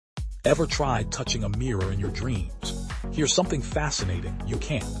Ever tried touching a mirror in your dreams? Here's something fascinating: you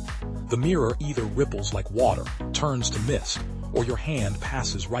can't. The mirror either ripples like water, turns to mist, or your hand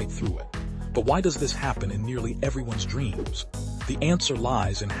passes right through it. But why does this happen in nearly everyone's dreams? The answer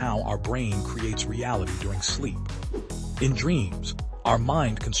lies in how our brain creates reality during sleep. In dreams, our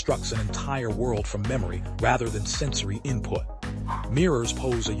mind constructs an entire world from memory rather than sensory input. Mirrors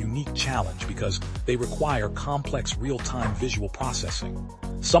pose a unique challenge because they require complex real-time visual processing,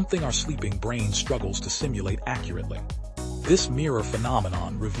 something our sleeping brain struggles to simulate accurately. This mirror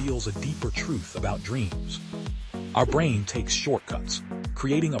phenomenon reveals a deeper truth about dreams. Our brain takes shortcuts,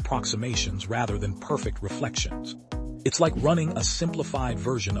 creating approximations rather than perfect reflections. It's like running a simplified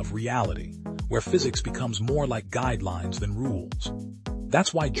version of reality, where physics becomes more like guidelines than rules.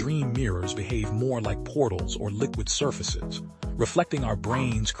 That's why dream mirrors behave more like portals or liquid surfaces, reflecting our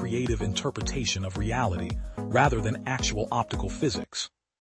brain's creative interpretation of reality rather than actual optical physics.